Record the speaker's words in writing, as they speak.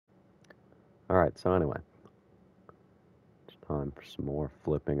Alright, so anyway. It's time for some more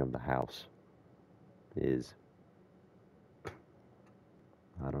flipping of the house. I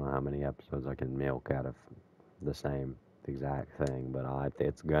don't know how many episodes I can milk out of the same exact thing, but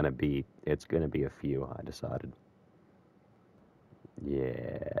it's gonna be a few, I decided.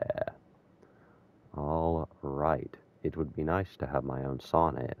 Yeah. All right. It would be nice to have my own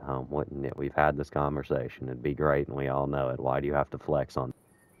sauna at home, wouldn't it? We've had this conversation. It'd be great, and we all know it. Why do you have to flex on?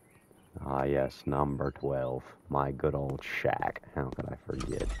 Ah, yes, number 12. My good old shack. How could I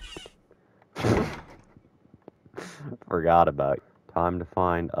forget? Forgot about it. Time to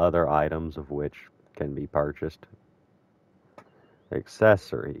find other items of which can be purchased.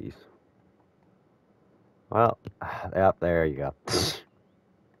 Accessories. Well, yep, there you go.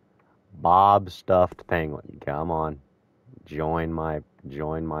 Bob stuffed penguin. Come on. Join my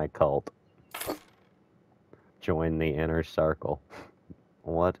cult. Join the inner circle.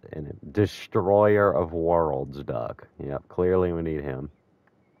 What an destroyer of worlds duck. Yep, clearly we need him.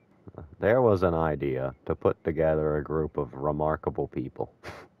 There was an idea to put together a group of remarkable people.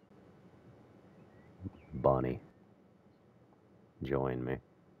 Bunny. Join me.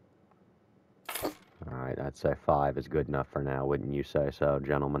 Alright, I'd say 5 is good enough for now, wouldn't you say so,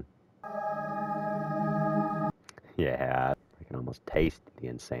 gentlemen? Yeah, I can almost taste the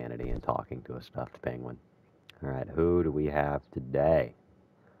insanity in talking to a stuffed penguin. Alright, who do we have today?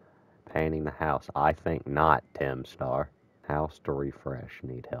 Painting the house. I think not, Tim Star. House to refresh.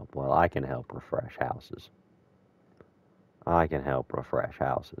 Need help. Well, I can help refresh houses. I can help refresh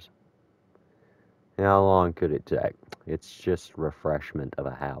houses. How long could it take? It's just refreshment of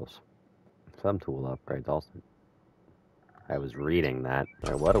a house. Some tool upgrades also. I was reading that.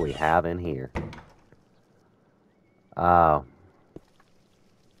 Right, what do we have in here? Oh.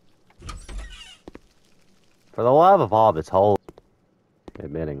 For the love of all that's holy.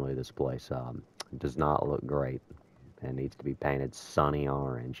 Admittingly, this place does not look great. It needs to be painted sunny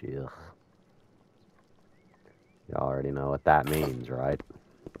orange. Ugh. You already know what that means, right?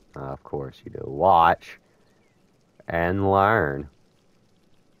 Of course you do. Watch and learn.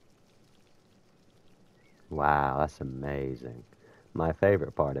 Wow, that's amazing. My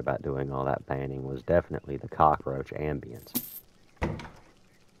favorite part about doing all that painting was definitely the cockroach ambience.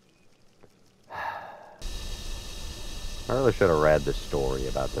 I really should have read the story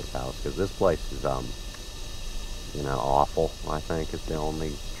about this house, because this place is, awful, I think is the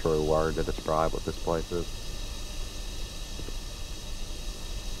only true word to describe what this place is.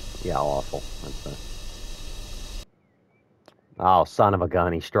 Yeah, awful. That's it. Oh, son of a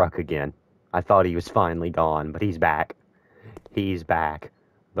gun, he struck again. I thought he was finally gone, but he's back. He's back.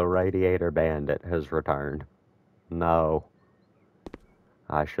 The Radiator Bandit has returned. No.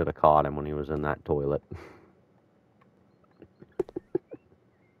 I should have caught him when he was in that toilet.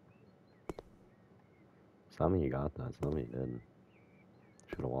 Some of you got that, some of you didn't.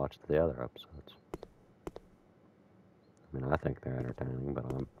 Should have watched the other episodes. I mean, I think they're entertaining, but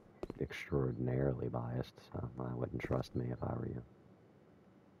I'm extraordinarily biased, so I wouldn't trust me if I were you.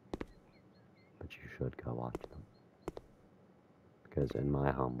 But you should go watch them. Because in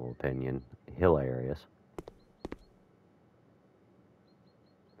my humble opinion, hilarious.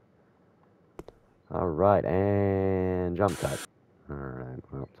 Alright, and jump cut. Alright,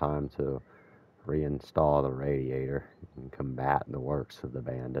 well, time to reinstall the radiator and combat the works of the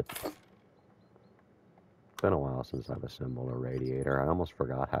bandit. It's been a while since I've assembled a radiator. I almost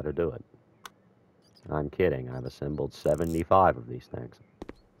forgot how to do it. I'm kidding. I've assembled 75 of these things.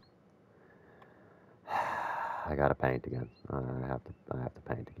 I gotta paint again. I have to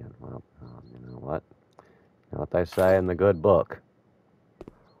paint again. Well, you know what? You know what they say in the good book?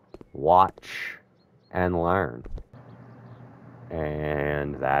 Watch and learn.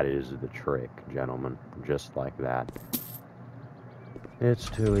 And that is the trick, gentlemen. Just like that. It's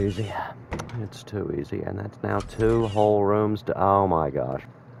too easy. It's too easy. And that's now 2 whole rooms to... Oh my gosh.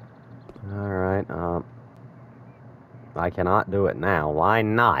 Alright, I cannot do it now. Why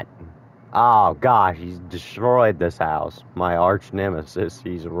not? Oh gosh, he's destroyed this house. My arch nemesis,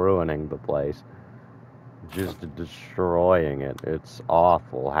 he's ruining the place. Just destroying it. It's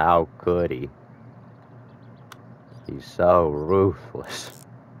awful. How could he? He's so ruthless.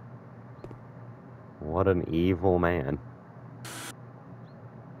 What an evil man.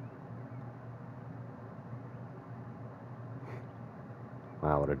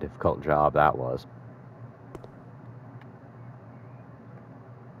 Wow, what a difficult job that was.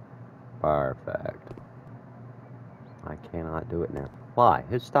 Perfect. I cannot do it now. Why?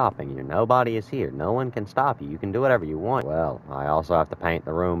 Who's stopping you? Nobody is here. No one can stop you. You can do whatever you want. Well, I also have to paint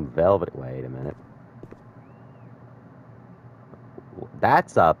the room velvet. Wait a minute.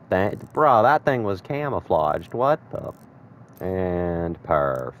 That's a thing. Bro, that thing was camouflaged. What the? And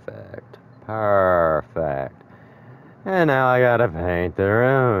perfect. Perfect. And now I gotta paint the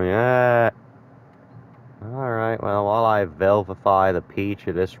room. Yeah. Alright, well, while I velvify the peach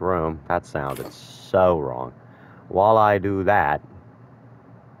of this room, that sounded so wrong. While I do that,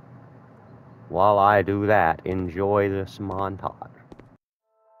 enjoy this montage.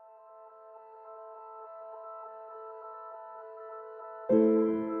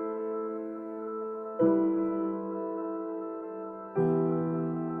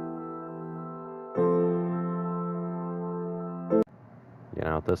 You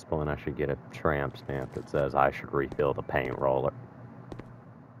know, at this point, I should get a tramp stamp that says I should refill the paint roller.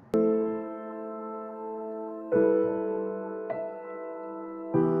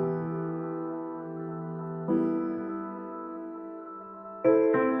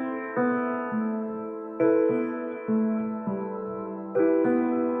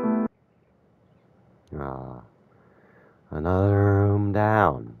 Another room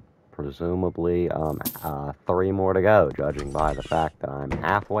down. Presumably, 3 more to go, judging by the fact that I'm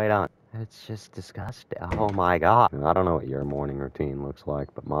halfway done. It's just disgusting. Oh my god. I don't know what your morning routine looks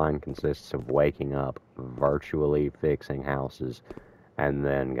like, but mine consists of waking up, virtually fixing houses, and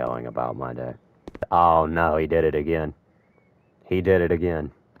then going about my day. Oh no, he did it again. He did it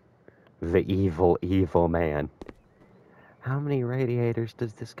again. The evil, evil man. How many radiators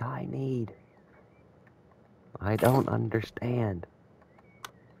does this guy need? I don't understand.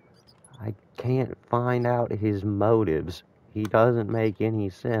 I can't find out his motives. He doesn't make any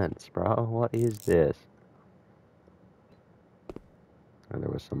sense, bro. What is this? And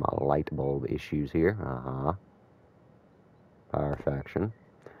there was some light bulb issues here. Perfection.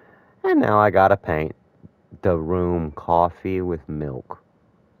 And now I gotta paint the room coffee with milk.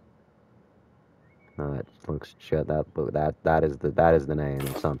 It looks shit. That is the name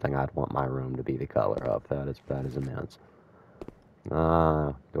of something I'd want my room to be the color of. That is immense.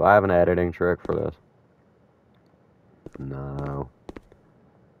 Do I have an editing trick for this? No.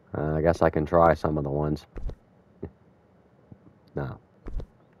 I guess I can try some of the ones. No.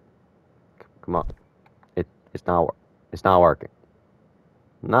 Come on. It's not working.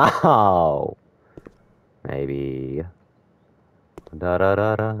 No. Maybe. Da da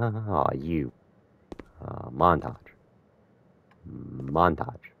da da. Oh, you. Montage.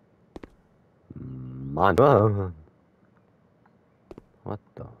 Montage. Montage. What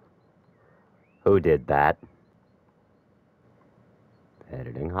the? Who did that?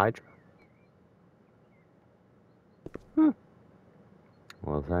 Editing Hydra.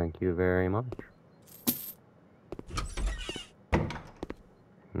 Well, thank you very much.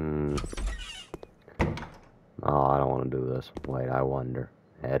 Oh, I don't want to do this. Wait, I wonder.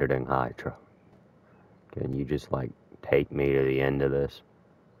 Editing Hydra. Can you just, like, take me to the end of this?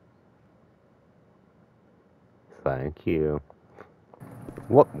 Thank you.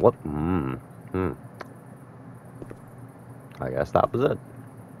 What? I guess that was it.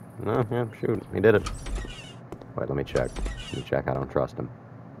 No, yeah, shoot. He did it. Wait, let me check. I don't trust him.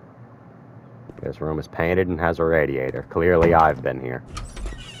 This room is painted and has a radiator. Clearly, I've been here.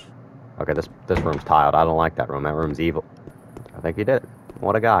 Okay, this room's tiled. I don't like that room. That room's evil. I think he did it.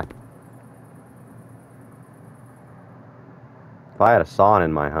 What a guy. If I had a sauna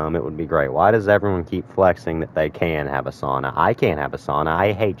in my home, it would be great. Why does everyone keep flexing that they can have a sauna? I can't have a sauna.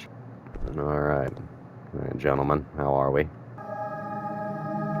 I hate you. Alright, gentlemen, how are we?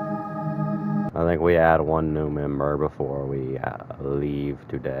 I think we add one new member before we leave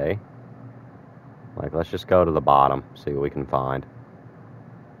today. Like, let's just go to the bottom, see what we can find.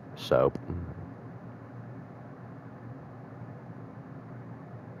 Soap.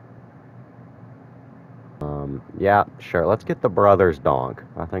 Yeah, sure. Let's get the brothers donk.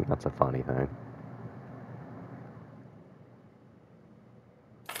 I think that's a funny thing.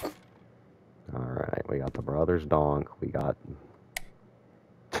 Alright, we got the brothers donk. We got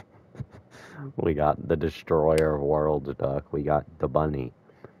the destroyer of worlds duck. We got the bunny.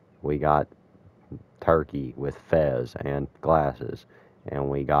 We got turkey with fez and glasses. And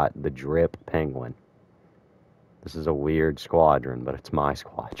we got the drip penguin. This is a weird squadron, but it's my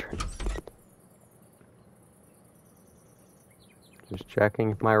squadron. Just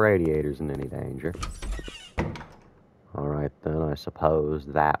checking if my radiator's in any danger. Alright then, I suppose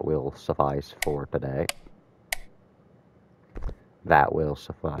that will suffice for today. That will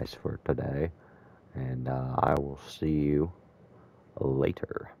suffice for today. And I will see you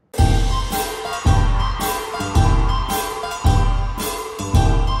later.